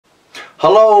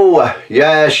Hello,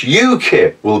 yes,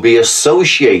 UKIP will be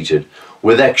associated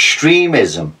with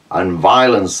extremism and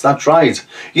violence. That's right.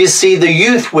 You see, the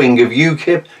youth wing of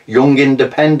UKIP, Young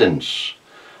Independents,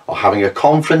 are having a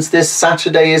conference this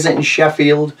Saturday, is it, in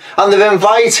Sheffield? And they've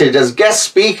invited as guest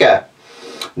speaker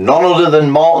none other than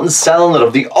Martin Sellner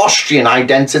of the Austrian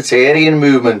identitarian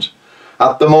movement.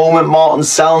 At the moment, Martin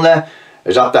Sellner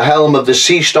is at the helm of the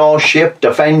Sea Star ship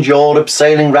Defend Europe,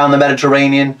 sailing around the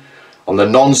Mediterranean on the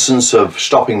nonsense of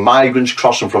stopping migrants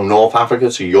crossing from North Africa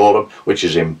to Europe, which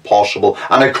is impossible.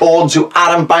 And according to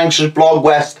Adam Banks's blog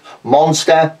West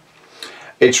Monster,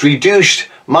 it's reduced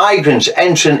migrants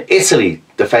entering Italy,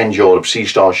 Defend Europe Sea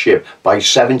Star ship, by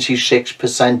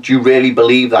 76%. Do you really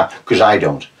believe that? Because I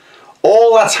don't.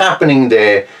 All that's happening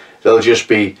there, there'll just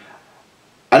be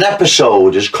an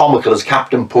episode as comical as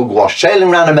Captain Pugwash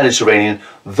sailing around the Mediterranean.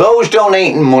 Those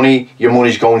donating money, your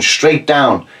money's going straight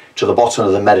down to the bottom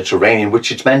of the Mediterranean,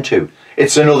 which it's meant to.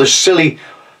 It's another silly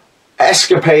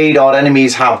escapade our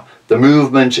enemies have the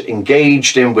movement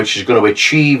engaged in, which is going to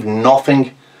achieve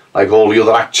nothing, like all the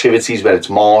other activities, whether it's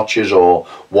marches or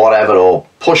whatever, or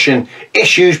pushing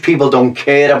issues people don't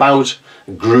care about,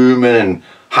 grooming and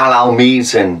halal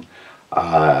meat and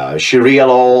Sharia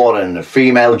law and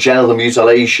female genital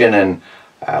mutilation and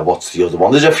what's the other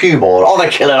one? There's a few more.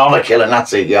 Honour killing,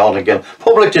 that's it, yeah, honour killing.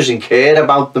 Public doesn't care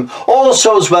about them.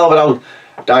 Also as well, without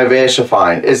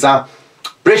diversifying, is that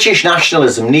British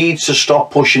nationalism needs to stop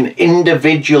pushing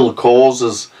individual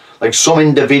causes, like some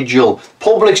individual.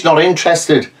 Public's not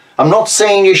interested. I'm not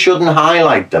saying you shouldn't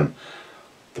highlight them.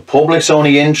 The public's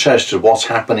only interested in what's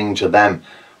happening to them.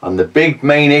 And the big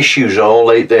main issues are all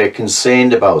they're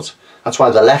concerned about. That's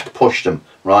why the left pushed them,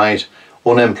 right?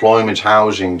 Unemployment,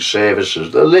 housing,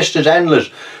 services, the list is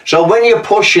endless. So when you're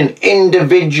pushing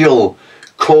individual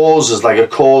causes, like a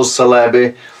cause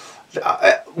célèbre,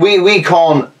 we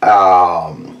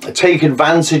can't take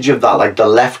advantage of that like the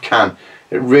left can.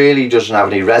 It really doesn't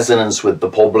have any resonance with the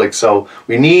public. So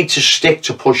we need to stick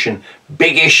to pushing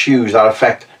big issues that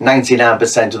affect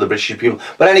 99% of the British people.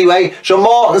 But anyway, so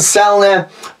Martin Sellner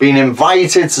being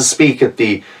invited to speak at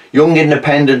the Young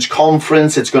Independents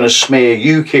Conference. It's going to smear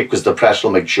UKIP, because the press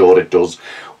will make sure it does,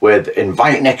 with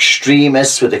inviting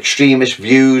extremists with extremist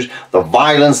views, the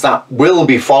violence that will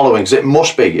be following, because it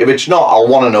must be. If it's not, I'll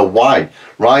want to know why,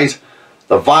 right?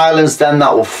 The violence then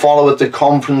that will follow at the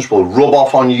conference will rub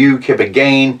off on UKIP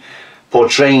again,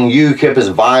 portraying UKIP as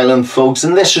violent thugs,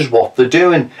 and this is what they're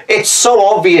doing. It's so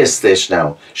obvious this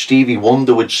now. Stevie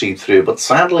Wonder would see through, but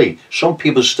sadly, some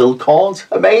people still can't.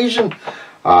 Amazing.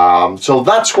 So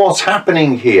that's what's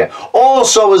happening here.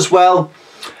 Also as well,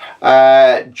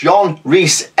 John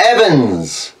Rhys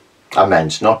Evans, I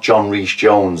meant, not John Rhys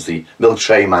Jones, the milk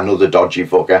tray man, other dodgy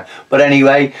fucker. But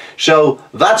anyway, so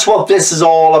that's what this is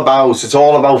all about. It's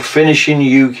all about finishing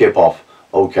UKIP off.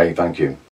 Okay, thank you.